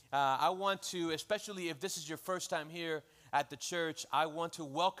I want to, especially if this is your first time here at the church, I want to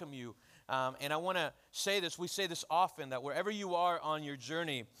welcome you. And I want to say this, we say this often, that wherever you are on your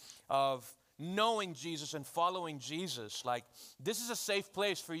journey of knowing Jesus and following Jesus, like this is a safe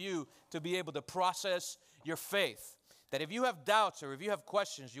place for you to be able to process your faith. That if you have doubts or if you have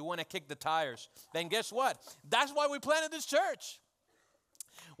questions, you want to kick the tires, then guess what? That's why we planted this church.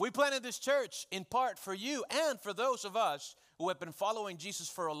 We planted this church in part for you and for those of us who have been following Jesus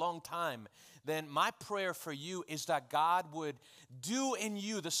for a long time. Then my prayer for you is that God would do in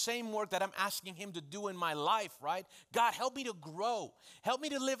you the same work that I'm asking Him to do in my life, right? God, help me to grow. Help me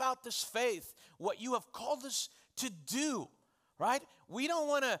to live out this faith, what you have called us to do, right? We don't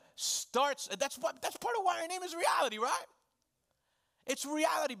want to start, that's part of why our name is Reality, right? It's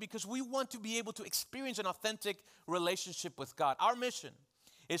reality because we want to be able to experience an authentic relationship with God. Our mission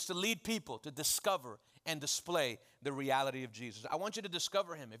is to lead people to discover and display the reality of Jesus. I want you to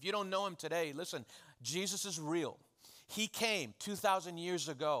discover Him. If you don't know Him today, listen, Jesus is real. He came 2,000 years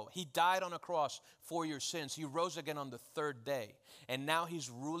ago. He died on a cross for your sins. He rose again on the third day. And now He's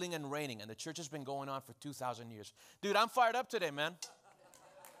ruling and reigning. And the church has been going on for 2,000 years. Dude, I'm fired up today, man.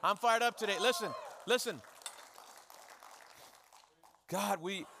 I'm fired up today. Listen. God,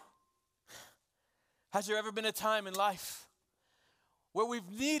 has there ever been a time in life where we've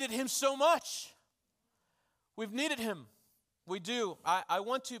needed Him so much? We've needed Him. We do. I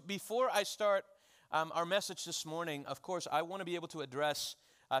want to, before I start our message this morning, of course, I want to be able to address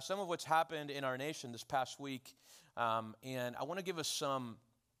some of what's happened in our nation this past week. And I want to give us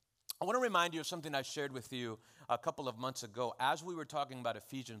I want to remind you of something I shared with you a couple of months ago as we were talking about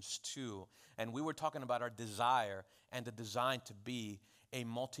Ephesians 2, and we were talking about our desire and the design to be a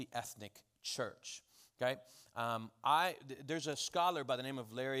multi-ethnic church. Okay, there's a scholar by the name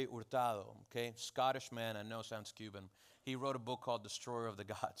of Larry Hurtado, okay, Scottish man, I know sounds Cuban. He wrote a book called Destroyer of the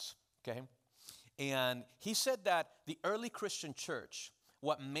Gods, okay? And he said that the early Christian church,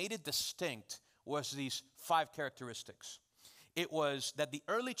 what made it distinct was these 5 characteristics. It was that the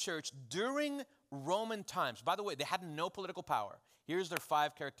early church during Roman times, by the way, they had no political power. Here's their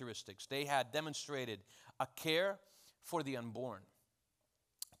 5 characteristics. They had demonstrated a care for the unborn,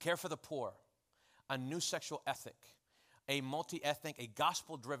 care for the poor, a new sexual ethic, a multi-ethnic, a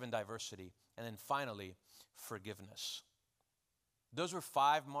gospel-driven diversity, and then finally, forgiveness. Those were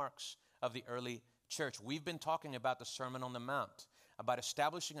 5 marks of the early church. We've been talking about the Sermon on the Mount, about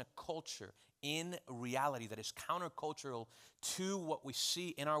establishing a culture in reality that is countercultural to what we see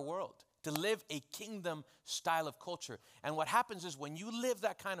in our world, to live a kingdom style of culture. And what happens is when you live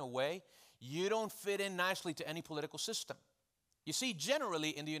that kind of way, you don't fit in nicely to any political system. You see, generally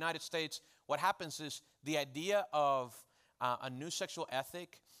in the United States, what happens is the idea of a new sexual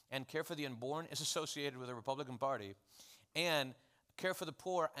ethic and care for the unborn is associated with the Republican Party. And care for the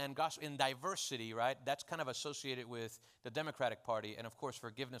poor and gospel in diversity, right? That's kind of associated with the Democratic Party. And of course,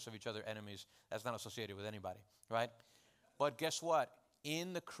 forgiveness of each other's enemies, that's not associated with anybody, right? But guess what?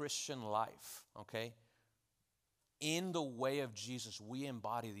 In the Christian life, okay, in the way of Jesus, we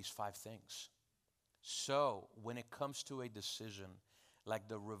embody these 5 things. So when it comes to a decision like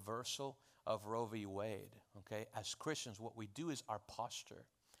the reversal of Roe v. Wade, okay, as Christians, what we do is our posture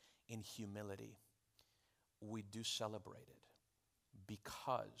in humility. We do celebrate it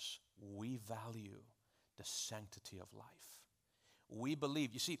because we value the sanctity of life. We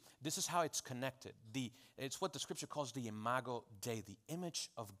believe, you see, this is how it's connected. It's what the scripture calls the imago Dei, the image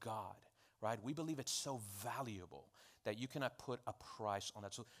of God, right? We believe it's so valuable that you cannot put a price on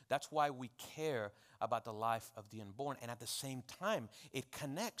that. So that's why we care about the life of the unborn. And at the same time, it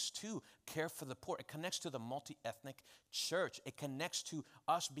connects to care for the poor. It connects to the multi-ethnic church. It connects to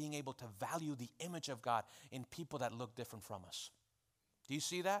us being able to value the image of God in people that look different from us. Do you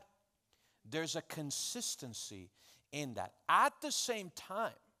see that? There's a consistency in that. At the same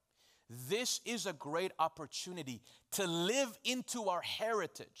time, this is a great opportunity to live into our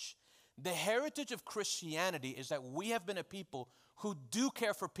heritage. The heritage of Christianity is that we have been a people who do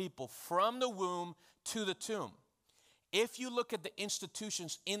care for people from the womb to the tomb. If you look at the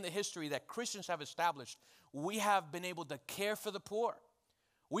institutions in the history that Christians have established, we have been able to care for the poor.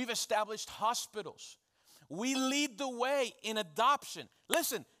 We've established hospitals. We lead the way in adoption.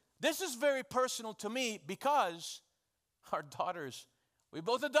 Listen, this is very personal to me because our daughters, we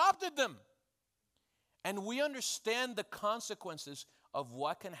both adopted them. And we understand the consequences of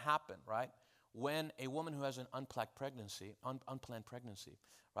what can happen, right, when a woman who has an unplanned pregnancy,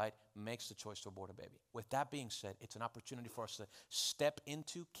 right, makes the choice to abort a baby. With that being said, it's an opportunity for us to step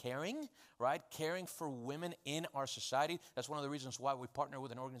into caring, right, caring for women in our society. That's one of the reasons why we partner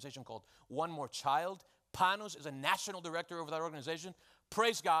with an organization called One More Child. Panos is a national director over that organization.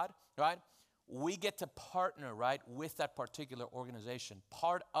 praise God, right? We get to partner, right, with that particular organization.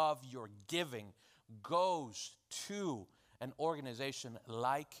 Part of your giving goes to an organization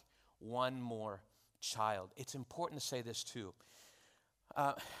like One More Child. It's important to say this too.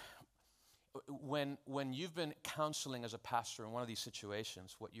 When you've been counseling as a pastor in one of these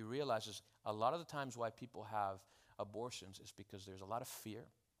situations, what you realize is a lot of the times why people have abortions is because there's a lot of fear.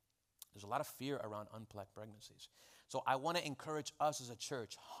 There's a lot of fear around unplanned pregnancies. So I want to encourage us as a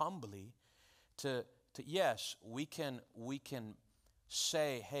church humbly to yes, we can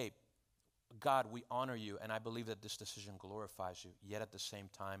say, hey, God, we honor you, and I believe that this decision glorifies you. Yet at the same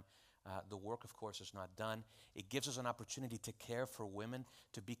time, the work, of course, is not done. It gives us an opportunity to care for women,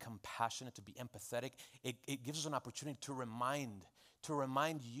 to be compassionate, to be empathetic. It gives us an opportunity to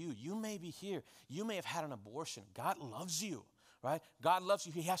remind you. You may be here. You may have had an abortion. God loves you, right? God loves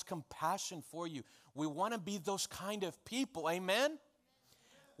you. He has compassion for you. We want to be those kind of people, amen?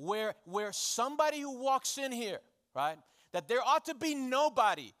 Where somebody who walks in here, right, that there ought to be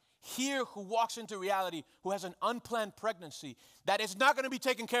nobody here who walks into reality who has an unplanned pregnancy that is not going to be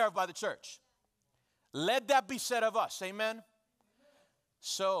taken care of by the church. Let that be said of us, amen?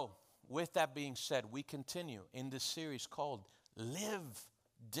 So, with that being said, we continue in this series called Live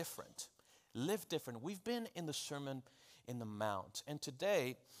Different. Live Different. We've been in the Sermon in the Mount, and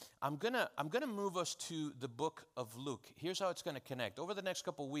today I'm gonna move us to the book of Luke. Here's how it's going to connect. Over the next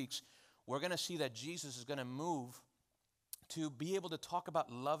couple weeks, we're going to see that Jesus is going to move to be able to talk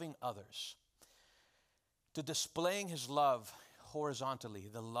about loving others, to displaying his love horizontally,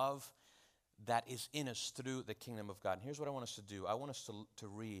 the love that is in us through the kingdom of God. And here's what I want us to do. I want us to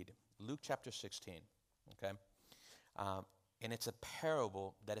read Luke chapter 16, okay? And it's a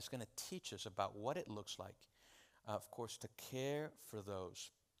parable that is going to teach us about what it looks like, of course, to care for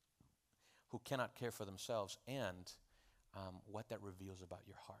those who cannot care for themselves, and what that reveals about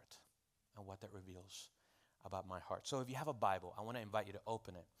your heart and what that reveals about my heart. So if you have a Bible, I want to invite you to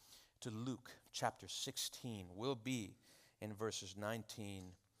open it to Luke chapter 16. We'll be in verses 19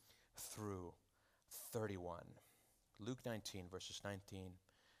 through 31. Luke 19, verses 19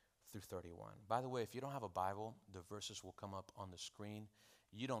 through 31. By the way, if you don't have a Bible, the verses will come up on the screen.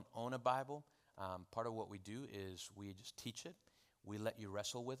 You don't own a Bible. Part of what we do is we just teach it. We let you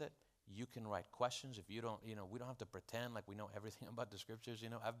wrestle with it. You can write questions. If you don't, we don't have to pretend like we know everything about the scriptures.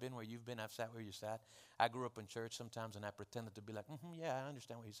 I've been where you've been. I've sat where you sat. I grew up in church sometimes, and I pretended to be like, yeah, I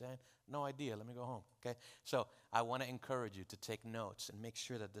understand what he's saying. No idea. Let me go home. Okay. So I want to encourage you to take notes and make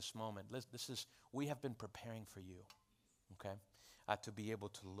sure that this moment, we have been preparing for you, okay, to be able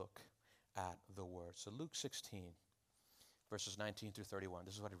to look at the word. So Luke 16, verses 19 through 31.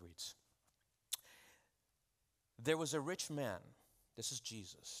 This is what it reads. There was a rich man, this is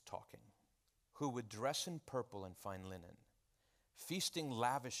Jesus talking, who would dress in purple and fine linen, feasting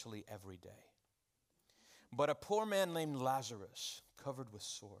lavishly every day. But a poor man named Lazarus, covered with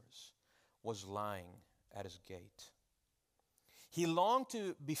sores, was lying at his gate. He longed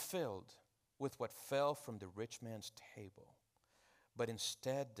to be filled with what fell from the rich man's table, but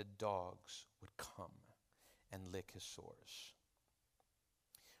instead the dogs would come and lick his sores.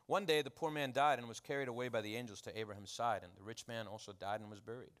 One day the poor man died and was carried away by the angels to Abraham's side, and the rich man also died and was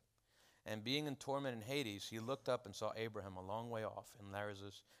buried. And being in torment in Hades, he looked up and saw Abraham a long way off and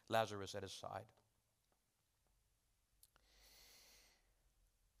Lazarus at his side.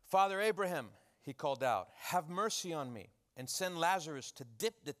 Father Abraham, he called out, have mercy on me and send Lazarus to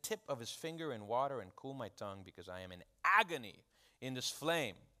dip the tip of his finger in water and cool my tongue, because I am in agony in this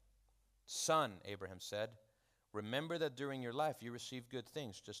flame. Son, Abraham said, remember that during your life you received good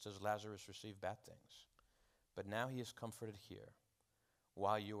things, just as Lazarus received bad things. But now he is comforted here,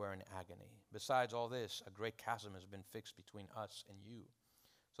 while you are in agony. Besides all this, a great chasm has been fixed between us and you,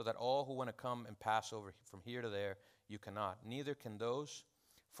 so that all who want to come and pass over from here to there, you cannot. Neither can those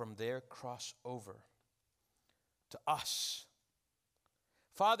from there cross over to us.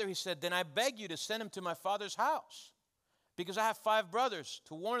 Father, he said, then I beg you to send him to my father's house, because I have 5 brothers,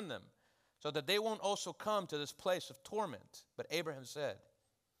 to warn them, so that they won't also come to this place of torment. But Abraham said,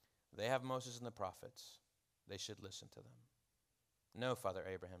 they have Moses and the prophets. They should listen to them. No, Father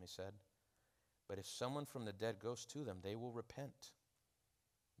Abraham, he said, but if someone from the dead goes to them, they will repent.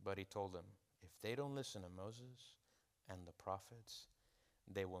 But he told them, if they don't listen to Moses and the prophets,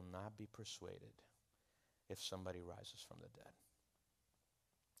 they will not be persuaded if somebody rises from the dead.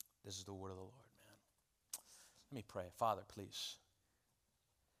 This is the word of the Lord, man. Let me pray. Father, please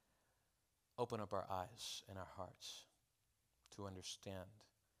open up our eyes and our hearts to understand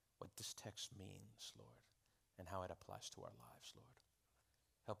what this text means, Lord, and how it applies to our lives, Lord.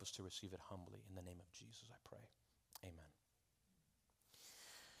 Help us to receive it humbly. In the name of Jesus, I pray. Amen.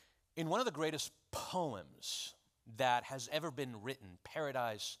 In one of the greatest poems that has ever been written,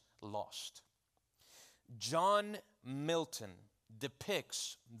 Paradise Lost, John Milton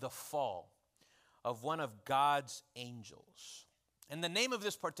depicts the fall of one of God's angels. And the name of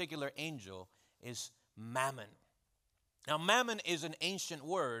this particular angel is Mammon. Now, Mammon is an ancient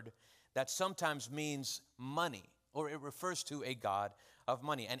word that sometimes means money, or it refers to a god of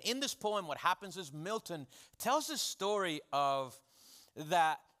money. And in this poem, what happens is Milton tells the story of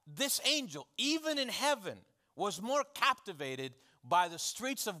that this angel, even in heaven, was more captivated by the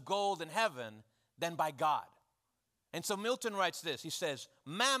streets of gold in heaven than by God. And so Milton writes this. He says,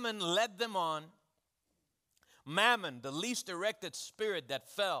 Mammon led them on. Mammon, the least erected spirit that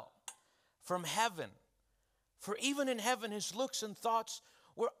fell from heaven. For even in heaven, his looks and thoughts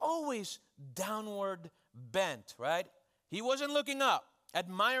were always downward bent, right? He wasn't looking up,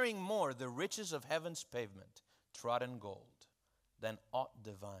 admiring more the riches of heaven's pavement, trodden gold, than aught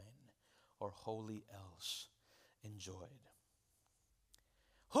divine or holy else enjoyed.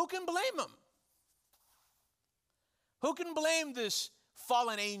 Who can blame him? Who can blame this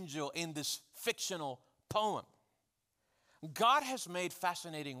fallen angel in this fictional poem? God has made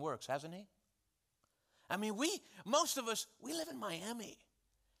fascinating works, hasn't he? I mean, most of us, we live in Miami.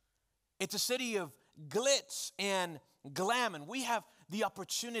 It's a city of glitz and glam, and we have the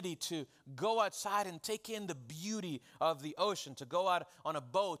opportunity to go outside and take in the beauty of the ocean, to go out on a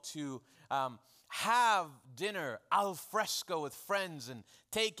boat, to have dinner al fresco with friends and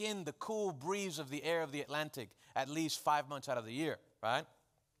take in the cool breeze of the air of the Atlantic at least 5 months out of the year, right?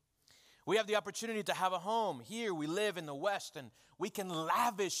 We have the opportunity to have a home. Here we live in the West, and we can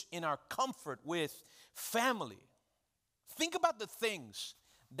lavish in our comfort with family. Think about the things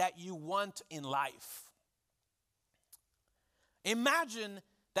that you want in life. Imagine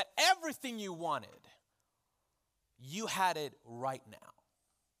that everything you wanted, you had it right now.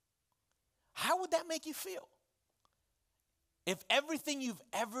 How would that make you feel? If everything you've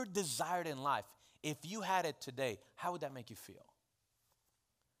ever desired in life, if you had it today, how would that make you feel?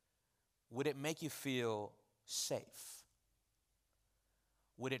 Would it make you feel safe?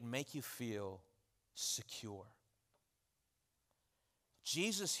 Would it make you feel secure?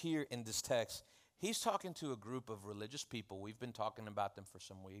 Jesus here in this text, he's talking to a group of religious people. We've been talking about them for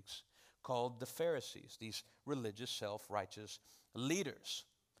some weeks, called the Pharisees, these religious, self-righteous leaders.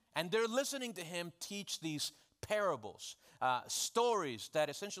 And they're listening to him teach these parables, stories that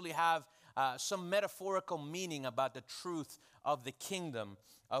essentially have some metaphorical meaning about the truth of the kingdom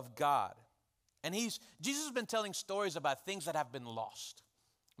of God. And Jesus has been telling stories about things that have been lost.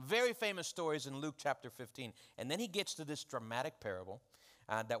 Very famous stories in Luke chapter 15. And then he gets to this dramatic parable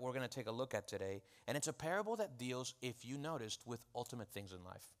that we're going to take a look at today. And it's a parable that deals, if you noticed, with ultimate things in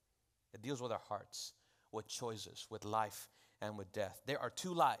life. It deals with our hearts, with choices, with life, and with death. There are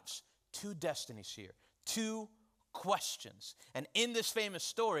two lives, two destinies here, two questions. And in this famous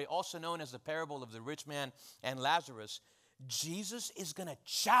story, also known as the parable of the rich man and Lazarus, Jesus is going to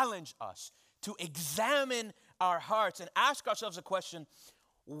challenge us to examine our hearts and ask ourselves a question: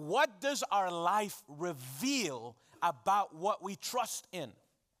 what does our life reveal about what we trust in?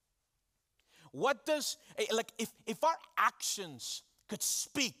 What does, like, if our actions could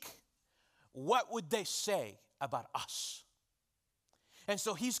speak, what would they say about us? And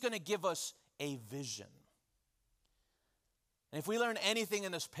so he's going to give us a vision. And if we learn anything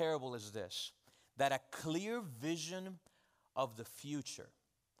in this parable, is this: that a clear vision of the future,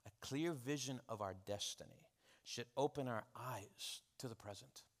 a clear vision of our destiny, should open our eyes to the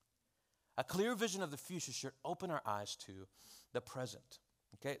present. A clear vision of the future should open our eyes to the present.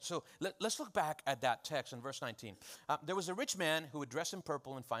 Okay, so let's look back at that text in verse 19. There was a rich man who would dress in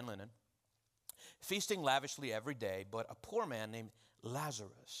purple and fine linen, feasting lavishly every day, but a poor man named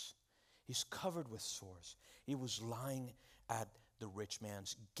Lazarus, he's covered with sores. He was lying at the rich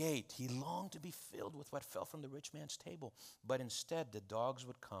man's gate. He longed to be filled with what fell from the rich man's table, but instead the dogs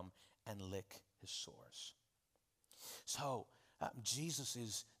would come and lick his sores. So Jesus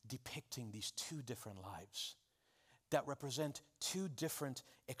is depicting these two different lives that represent two different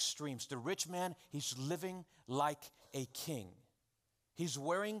extremes. The rich man, he's living like a king. He's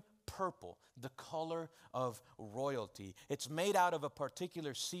wearing purple, the color of royalty. It's made out of a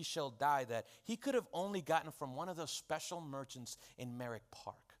particular seashell dye that he could have only gotten from one of those special merchants in Merrick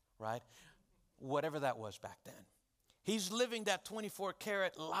Park, right? Whatever that was back then. He's living that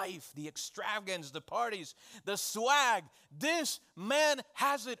 24-karat life, the extravagance, the parties, the swag. This man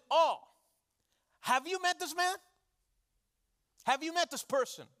has it all. Have you met this man? Have you met this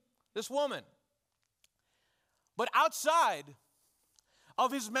person, this woman? But outside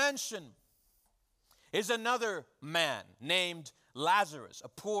of his mansion is another man named Lazarus, a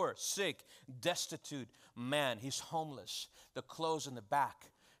poor, sick, destitute man. He's homeless. The clothes in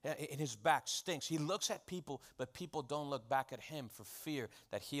his back stinks. He looks at people, but people don't look back at him for fear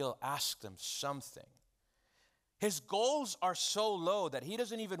that he'll ask them something. His goals are so low that he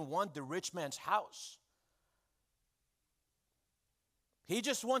doesn't even want the rich man's house. He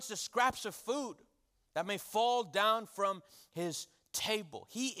just wants the scraps of food that may fall down from his table.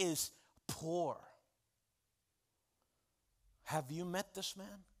 He is poor. Have you met this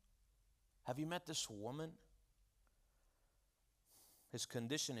man? Have you met this woman? His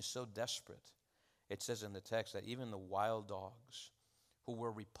condition is so desperate. It says in the text that even the wild dogs who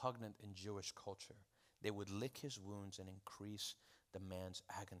were repugnant in Jewish culture, they would lick his wounds and increase the man's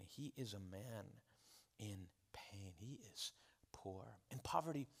agony. He is a man in pain. He is poor. And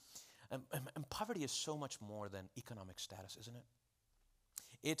poverty is so much more than economic status, isn't it?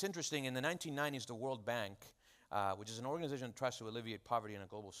 It's interesting, in the 1990s, the World Bank, which is an organization that tries to alleviate poverty on a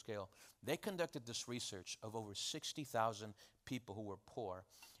global scale, they conducted this research of over 60,000 people who were poor,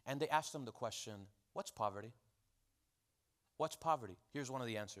 and they asked them the question, what's poverty? What's poverty? Here's one of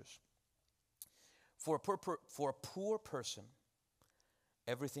the answers. For a poor person,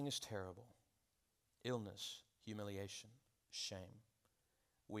 everything is terrible. Illness, humiliation, shame.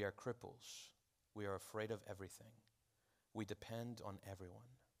 We are cripples. We are afraid of everything. We depend on everyone.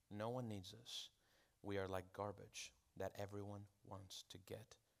 No one needs us. We are like garbage that everyone wants to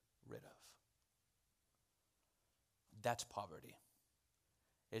get rid of. That's poverty.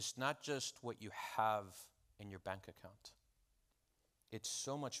 It's not just what you have in your bank account. It's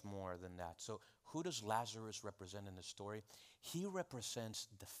so much more than that. So who does Lazarus represent in the story? He represents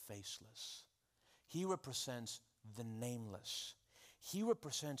the faceless. He represents the nameless. He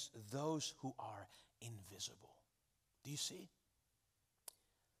represents those who are invisible. Do you see?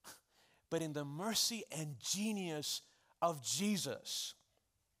 But in the mercy and genius of Jesus,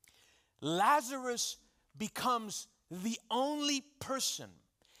 Lazarus becomes the only person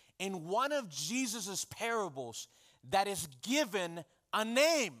in one of Jesus' parables that is given a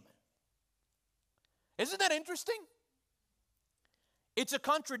name. Isn't that interesting? It's a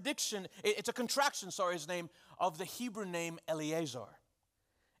contraction, his name, of the Hebrew name Eliezer.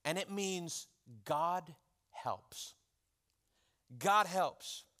 And it means God helps. God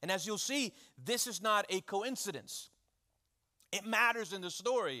helps. And as you'll see, this is not a coincidence. It matters in the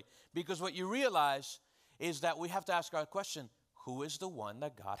story because what you realize is that we have to ask our question, who is the one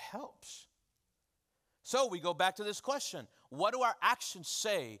that God helps? So we go back to this question. What do our actions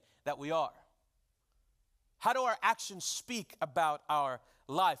say that we are? How do our actions speak about our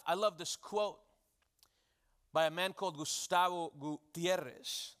life? I love this quote by a man called Gustavo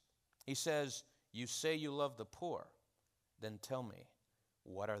Gutierrez. He says, "You say you love the poor, then tell me,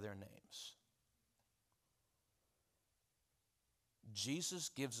 what are their names?" Jesus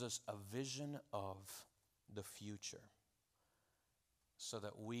gives us a vision of the future so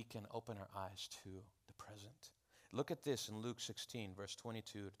that we can open our eyes to the present. Look at this in Luke 16, verse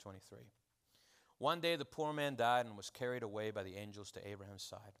 22 to 23. One day the poor man died and was carried away by the angels to Abraham's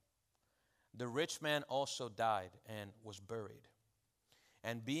side. The rich man also died and was buried.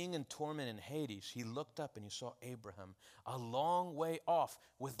 And being in torment in Hades, he looked up and he saw Abraham a long way off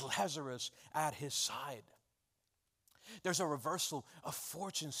with Lazarus at his side. There's a reversal of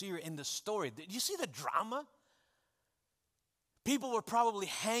fortunes here in the story. Did you see the drama? People were probably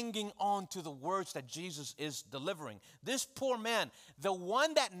hanging on to the words that Jesus is delivering. This poor man, the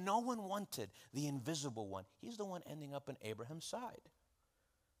one that no one wanted, the invisible one, he's the one ending up on Abraham's side.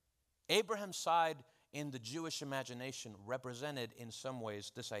 Abraham's side in the Jewish imagination represented in some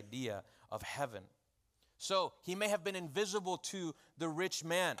ways this idea of heaven. So he may have been invisible to the rich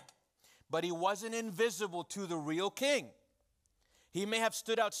man, but he wasn't invisible to the real king. He may have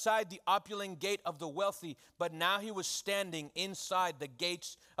stood outside the opulent gate of the wealthy, but now he was standing inside the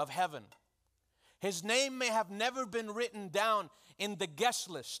gates of heaven. His name may have never been written down in the guest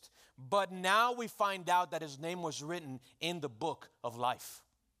list, but now we find out that his name was written in the book of life.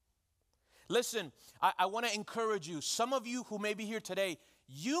 Listen, I want to encourage you. Some of you who may be here today,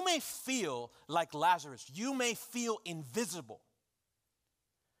 you may feel like Lazarus. You may feel invisible.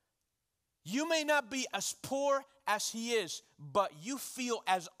 You may not be as poor as he is, but you feel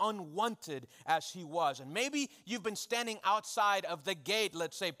as unwanted as he was. And maybe you've been standing outside of the gate,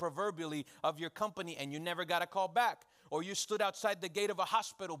 let's say proverbially, of your company and you never got a call back. or you stood outside the gate of a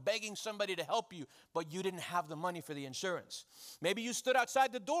hospital begging somebody to help you, but you didn't have the money for the insurance. Maybe you stood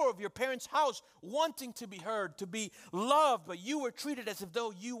outside the door of your parents' house wanting to be heard, to be loved, but you were treated as if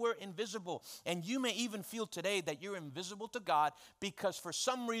though you were invisible. And you may even feel today that you're invisible to God because for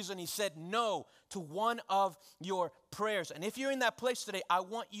some reason He said no to one of your prayers. And if you're in that place today, I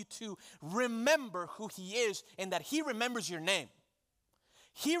want you to remember who He is and that He remembers your name.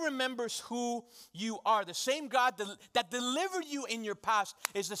 He remembers who you are. The same God that delivered you in your past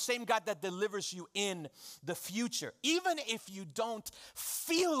is the same God that delivers you in the future. Even if you don't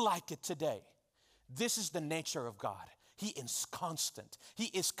feel like it today, this is the nature of God. He is constant. He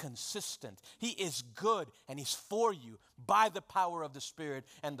is consistent. He is good, and He's for you by the power of the Spirit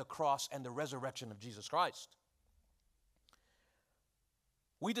and the cross and the resurrection of Jesus Christ.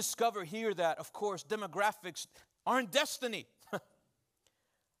 We discover here that, of course, demographics aren't destiny.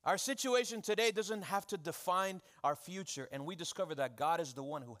 Our situation today doesn't have to define our future, and we discover that God is the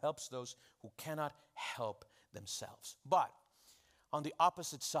one who helps those who cannot help themselves. But on the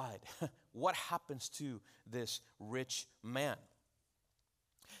opposite side, what happens to this rich man?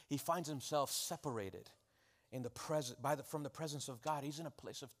 He finds himself separated in the from the presence of God. He's in a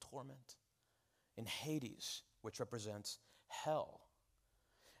place of torment in Hades, which represents hell.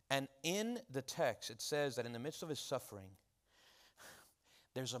 And in the text, it says that in the midst of his suffering,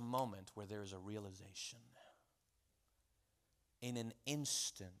 there's a moment where there is a realization. In an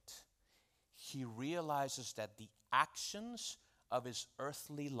instant, he realizes that the actions of his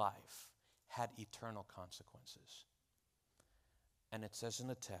earthly life had eternal consequences. And it says in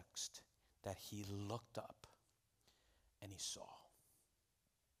the text that he looked up and he saw.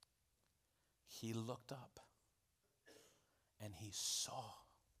 He looked up and he saw.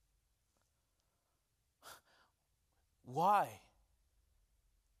 Why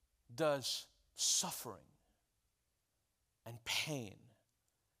does suffering and pain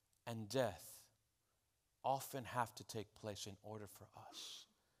and death often have to take place in order for us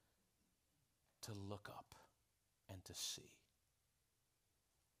to look up and to see?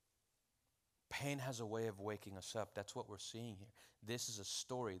 Pain has a way of waking us up. That's what we're seeing here. This is a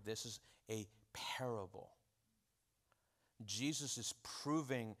story. This is a parable. Jesus is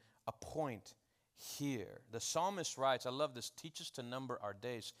proving a point here. The psalmist writes, I love this, teach us to number our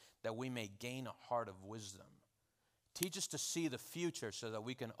days that we may gain a heart of wisdom. Teach us to see the future so that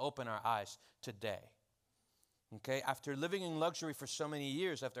we can open our eyes today. Okay, after living in luxury for so many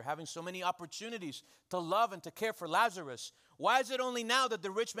years, after having so many opportunities to love and to care for Lazarus, why is it only now that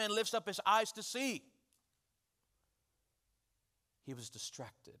the rich man lifts up his eyes to see? He was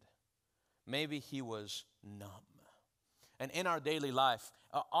distracted. Maybe he was numb. And in our daily life,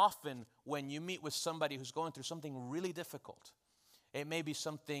 often when you meet with somebody who's going through something really difficult, it may be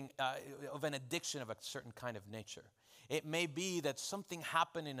something of an addiction of a certain kind of nature. It may be that something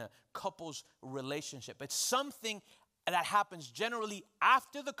happened in a couple's relationship. It's something that happens generally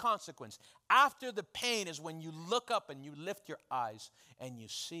after the consequence. After the pain is when you look up and you lift your eyes and you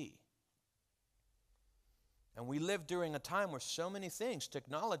see. And we live during a time where so many things,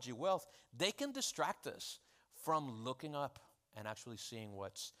 technology, wealth, they can distract us from looking up and actually seeing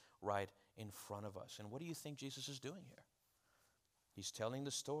what's right in front of us. And what do you think Jesus is doing here? He's telling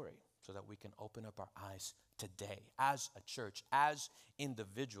the story so that we can open up our eyes today as a church, as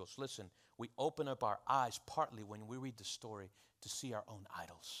individuals. Listen, we open up our eyes partly when we read the story to see our own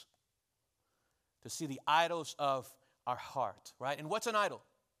idols, to see the idols of our heart, right? And what's an idol?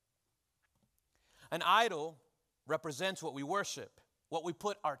 An idol represents what we worship, what we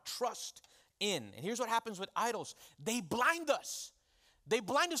put our trust in. And here's what happens with idols. They blind us. They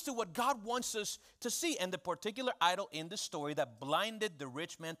blind us to what God wants us to see. And the particular idol in the story that blinded the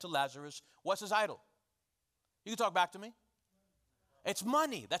rich man to Lazarus, what's his idol? You can talk back to me. It's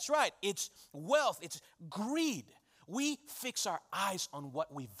money. That's right. It's wealth. It's greed. We fix our eyes on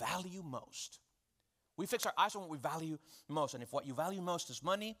what we value most. We fix our eyes on what we value most. And if what you value most is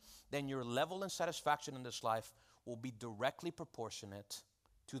money, then your level and satisfaction in this life will be directly proportionate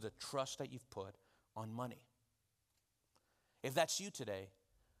to the trust that you've put on money. If that's you today,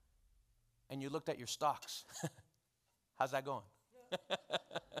 and you looked at your stocks, how's that going?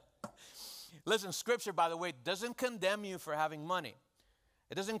 Listen, Scripture, by the way, doesn't condemn you for having money.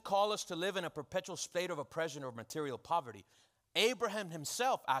 It doesn't call us to live in a perpetual state of oppression or material poverty. Abraham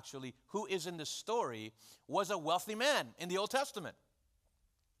himself, actually, who is in the story, was a wealthy man in the Old Testament.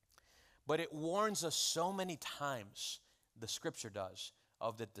 But it warns us so many times, the Scripture does,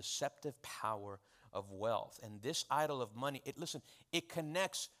 of the deceptive power of wealth. And this idol of money, it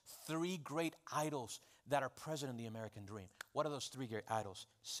connects three great idols that are present in the American dream. What are those three great idols?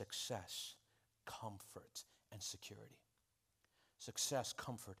 Success, comfort, and security. success,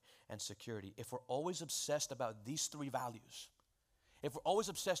 comfort, and security. If we're always obsessed about these three values, if we're always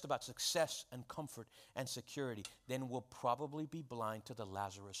obsessed about success and comfort and security, then we'll probably be blind to the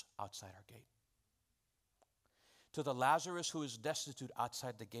Lazarus outside our gate. To the Lazarus who is destitute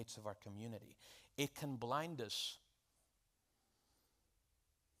outside the gates of our community. It can blind us.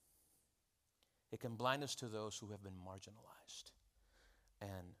 It can blind us to those who have been marginalized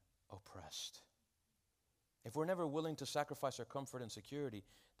and oppressed. If we're never willing to sacrifice our comfort and security,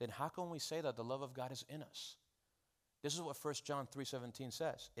 then how can we say that the love of God is in us? This is what 1 John 3:17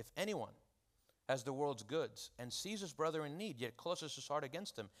 says. If anyone has the world's goods and sees his brother in need, yet closes his heart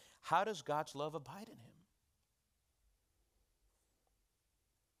against him, how does God's love abide in him?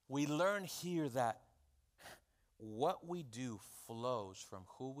 We learn here that what we do flows from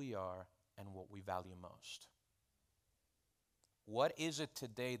who we are and what we value most. What is it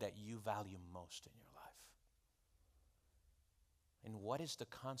today that you value most in your life? And what is the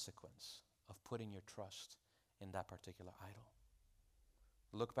consequence of putting your trust in that particular idol?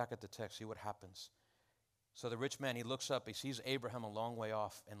 Look back at the text, see what happens. So the rich man, he looks up, he sees Abraham a long way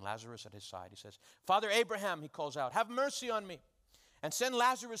off and Lazarus at his side. He says, "Father Abraham," he calls out, "have mercy on me and send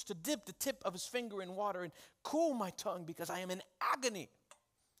Lazarus to dip the tip of his finger in water and cool my tongue because I am in agony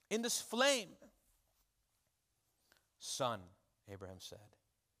in this flame." "Son," Abraham said,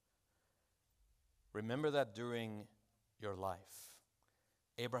 "remember that during your life,"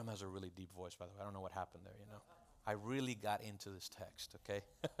 Abraham has a really deep voice, by the way. I don't know what happened there, I really got into this text, okay?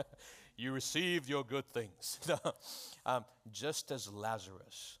 "You received your good things." Just as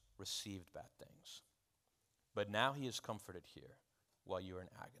Lazarus received bad things. But now he is comforted here while you are in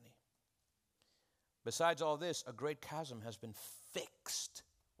agony. Besides all this, a great chasm has been fixed.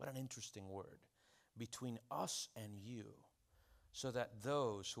 What an interesting word. Between us and you, so that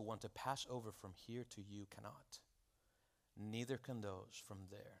those who want to pass over from here to you cannot. Neither can those from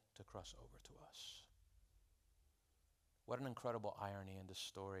there to cross over to us. What an incredible irony in this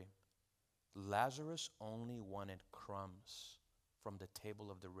story. Lazarus only wanted crumbs from the table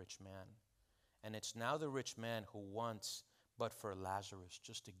of the rich man. And it's now the rich man who wants, but for Lazarus,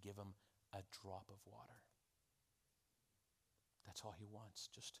 just to give him a drop of water. That's all he wants,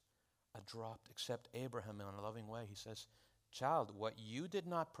 just a drop. Except Abraham, in a loving way, he says, "Child, what you did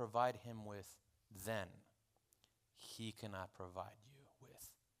not provide him with then, he cannot provide you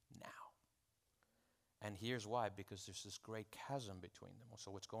with now." And here's why, because there's this great chasm between them. So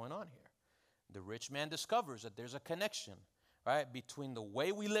what's going on here? The rich man discovers that there's a connection, right, between the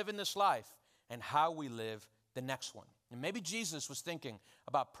way we live in this life and how we live the next one. And maybe Jesus was thinking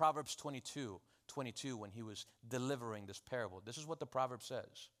about Proverbs 22 when he was delivering this parable. This is what the proverb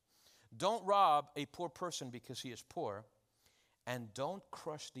says. "Don't rob a poor person because he is poor, and don't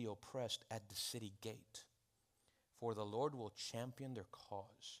crush the oppressed at the city gate. For the Lord will champion their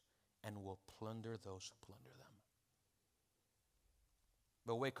cause and will plunder those who plunder them."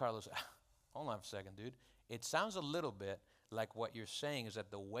 But wait, Carlos, hold on a second, dude. It sounds a little bit like what you're saying is that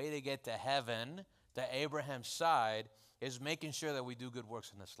the way to get to heaven, to Abraham's side, is making sure that we do good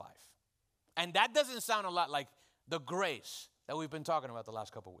works in this life. And that doesn't sound a lot like the grace that we've been talking about the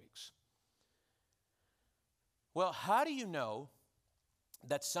last couple weeks. Well, how do you know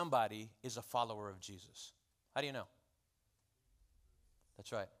that somebody is a follower of Jesus? How do you know?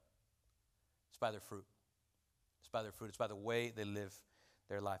 That's right. It's by their fruit. It's by their fruit. It's by the way they live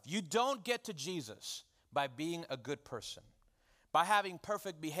their life. You don't get to Jesus by being a good person, by having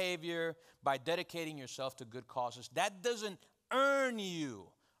perfect behavior, by dedicating yourself to good causes. That doesn't earn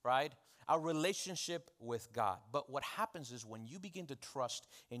you, right, a relationship with God. But what happens is when you begin to trust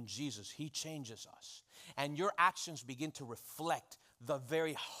in Jesus, he changes us. And your actions begin to reflect the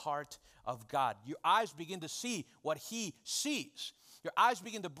very heart of God. Your eyes begin to see what he sees. Your eyes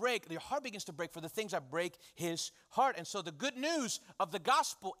begin to break, your heart begins to break for the things that break his heart. And so the good news of the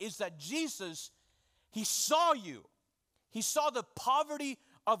gospel is that Jesus, he saw you. He saw the poverty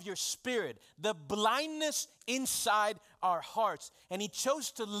of your spirit, the blindness inside our hearts. And he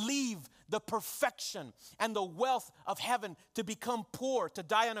chose to leave the perfection and the wealth of heaven to become poor, to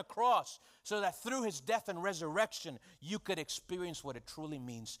die on a cross, so that through his death and resurrection, you could experience what it truly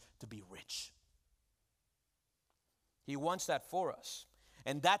means to be rich. He wants that for us.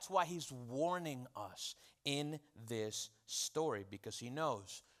 And that's why he's warning us in this story, because he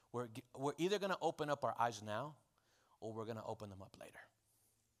knows we're either going to open up our eyes now or we're going to open them up later.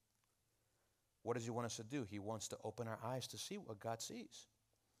 What does he want us to do? He wants to open our eyes to see what God sees.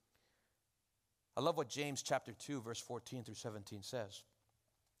 I love what James chapter 2, verse 14 through 17 says.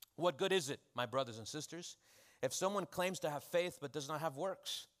 "What good is it, my brothers and sisters, if someone claims to have faith but does not have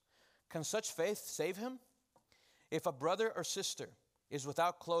works? Can such faith save him? If a brother or sister is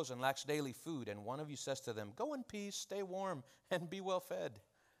without clothes and lacks daily food, and one of you says to them, go in peace, stay warm, and be well fed.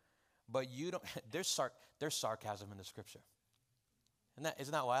 But you don't, there's sarcasm in the scripture.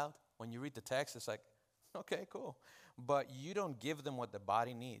 Isn't that wild? When you read the text, it's like, okay, cool. But you don't give them what the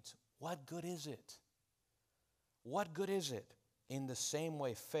body needs. What good is it? What good is it? In the same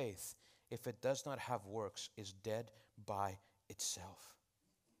way, faith, if it does not have works, is dead by itself.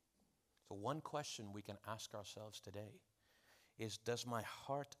 So one question we can ask ourselves today is, does my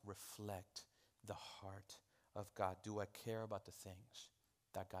heart reflect the heart of God? Do I care about the things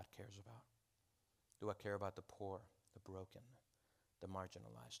that God cares about? Do I care about the poor, the broken, the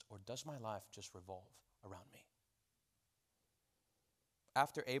marginalized? Or does my life just revolve around me?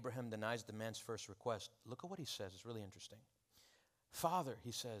 After Abraham denies the man's first request, look at what he says. It's really interesting. Father,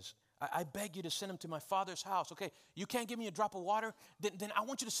 he says, I beg you to send him to my father's house. Okay, you can't give me a drop of water? Then I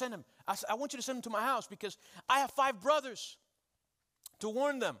want you to send him. I want you to send him to my house because I have 5 brothers to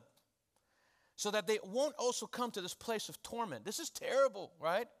warn them so that they won't also come to this place of torment. This is terrible,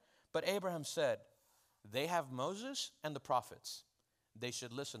 right? But Abraham said, they have Moses and the prophets. They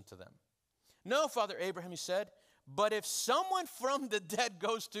should listen to them. No, Father Abraham, he said, but if someone from the dead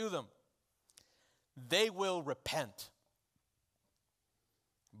goes to them, they will repent.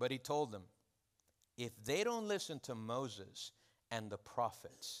 But he told them, if they don't listen to Moses and the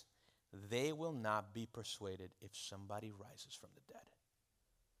prophets, they will not be persuaded if somebody rises from the dead.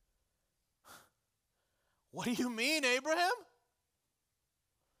 What do you mean, Abraham?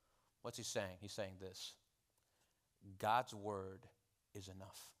 What's he saying? He's saying this. God's word is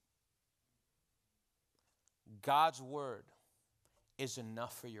enough. God's word is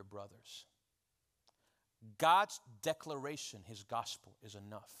enough for your brothers. God's declaration, his gospel, is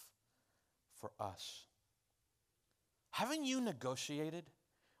enough for us. Haven't you negotiated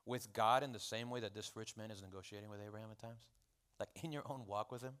with God in the same way that this rich man is negotiating with Abraham at times? Like in your own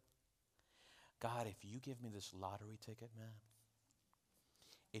walk with him? God, if you give me this lottery ticket, man,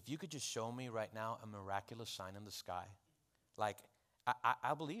 if you could just show me right now a miraculous sign in the sky, like,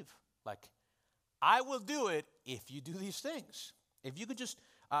 I believe. Like, I will do it if you do these things. If you could just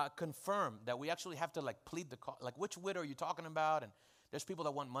confirm that we actually have to, like, plead the cause. Like, which widow are you talking about? And there's people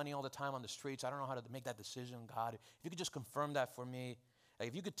that want money all the time on the streets. I don't know how to make that decision, God. If you could just confirm that for me. Like,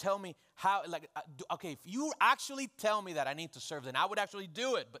 if you could tell me how, like, okay, if you actually tell me that I need to serve, then I would actually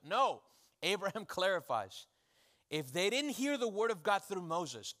do it. But no, Abraham clarifies. If they didn't hear the word of God through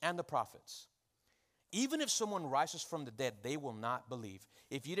Moses and the prophets, even if someone rises from the dead, they will not believe.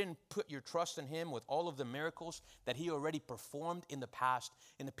 If you didn't put your trust in him with all of the miracles that he already performed in the past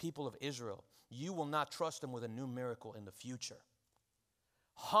in the people of Israel, you will not trust him with a new miracle in the future.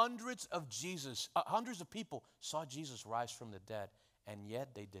 Hundreds of people saw Jesus rise from the dead, and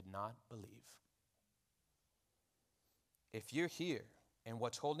yet they did not believe. If you're here and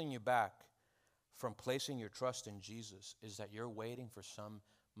what's holding you back from placing your trust in Jesus is that you're waiting for some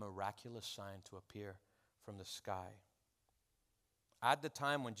miraculous sign to appear from the sky. At the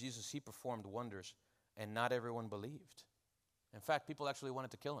time when Jesus, he performed wonders, and not everyone believed. In fact, people actually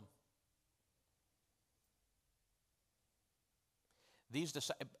wanted to kill him.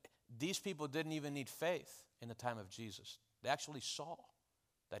 These people didn't even need faith in the time of Jesus. They actually saw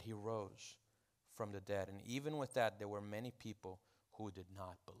that he rose from the dead. And even with that, there were many people who did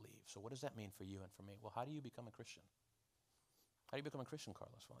not believe. So what does that mean for you and for me? Well, how do you become a Christian? How do you become a Christian,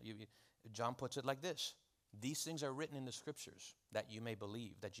 Carlos? Well, John puts it like this. These things are written in the scriptures that you may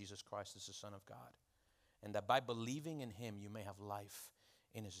believe that Jesus Christ is the Son of God, and that by believing in him, you may have life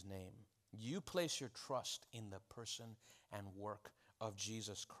in his name. You place your trust in the person and work of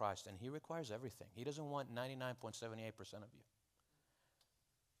Jesus Christ, and he requires everything. He doesn't want 99.78% of you.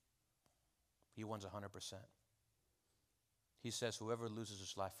 He wants 100%. He says, whoever loses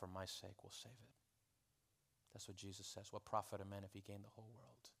his life for my sake will save it. That's what Jesus says. What profit a man if he gained the whole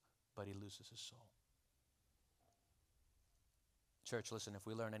world, but he loses his soul? Church, listen, if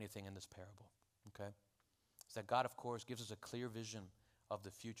we learn anything in this parable, okay, it's that God, of course, gives us a clear vision of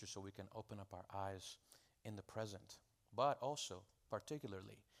the future so we can open up our eyes in the present. But also,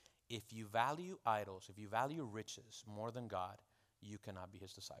 particularly, if you value idols, if you value riches more than God, you cannot be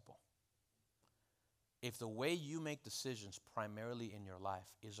his disciple. If the way you make decisions primarily in your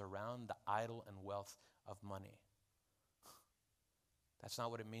life is around the idol and wealth of money, that's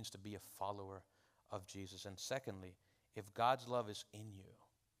not what it means to be a follower of Jesus. And secondly, if God's love is in you,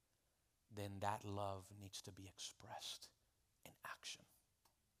 then that love needs to be expressed in action.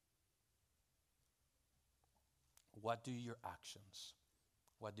 What do your actions,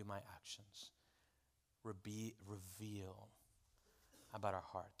 what do my actions reveal about our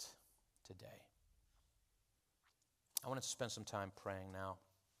heart today? I want to spend some time praying now.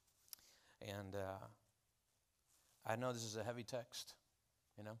 And I know this is a heavy text.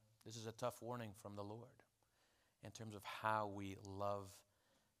 You know, this is a tough warning from the Lord in terms of how we love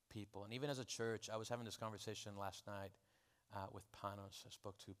people. And even as a church, I was having this conversation last night with Panos. I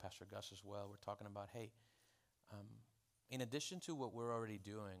spoke to Pastor Gus as well. We're talking about, hey, in addition to what we're already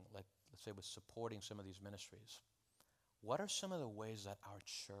doing, like let's say with supporting some of these ministries, what are some of the ways that our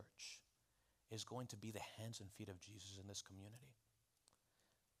church is going to be the hands and feet of Jesus in this community?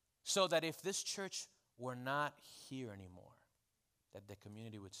 So that if this church were not here anymore, that the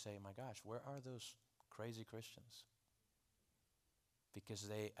community would say, my gosh, where are those crazy Christians? Because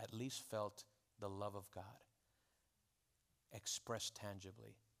they at least felt the love of God expressed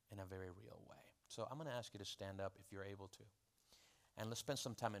tangibly in a very real way. So I'm going to ask you to stand up if you're able to. And let's spend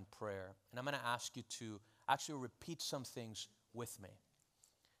some time in prayer. And I'm going to ask you to actually repeat some things with me.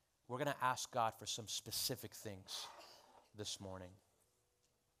 We're going to ask God for some specific things this morning.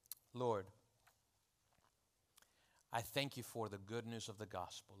 Lord, I thank you for the good news of the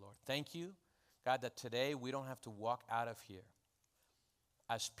gospel, Lord. Thank you, God, that today we don't have to walk out of here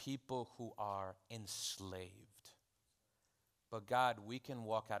as people who are enslaved. But God, we can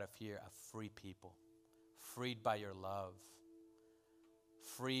walk out of here a free people, freed by your love,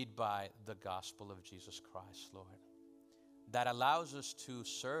 freed by the gospel of Jesus Christ, Lord, that allows us to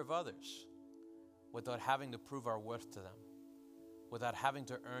serve others without having to prove our worth to them, without having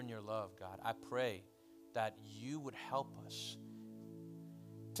to earn your love, God. I pray that you would help us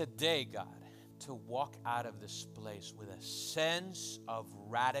today, God, to walk out of this place with a sense of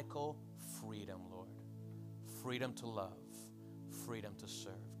radical freedom, Lord. Freedom to love, freedom to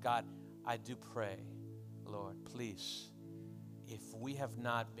serve. God, I do pray, Lord, please, if we have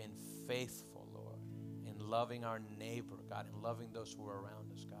not been faithful, Lord, in loving our neighbor, God, and loving those who are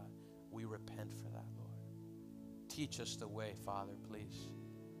around us, God, we repent for that, Lord. Teach us the way, Father, please.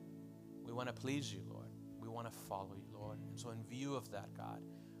 We want to please you, Lord. We want to follow you, Lord. And so in view of that, God,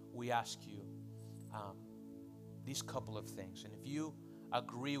 we ask you these couple of things. And if you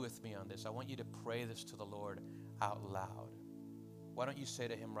agree with me on this, I want you to pray this to the Lord out loud. Why don't you say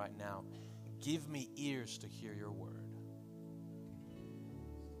to him right now, give me ears to hear your word.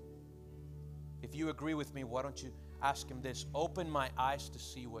 If you agree with me, why don't you ask him this, open my eyes to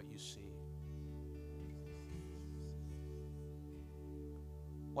see what you see.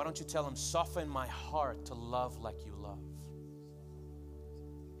 Why don't you tell him, soften my heart to love like you love.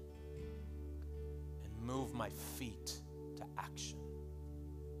 And move my feet to action.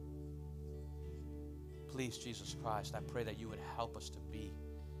 Please, Jesus Christ, I pray that you would help us to be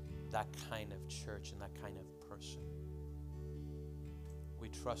that kind of church and that kind of person. We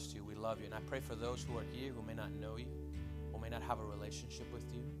trust you, we love you, and I pray for those who are here who may not know you, who may not have a relationship with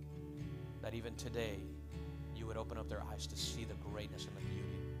you, that even today you would open up their eyes to see the greatness and the beauty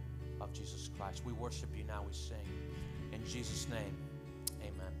of Jesus Christ. We worship you now, we sing. In Jesus' name.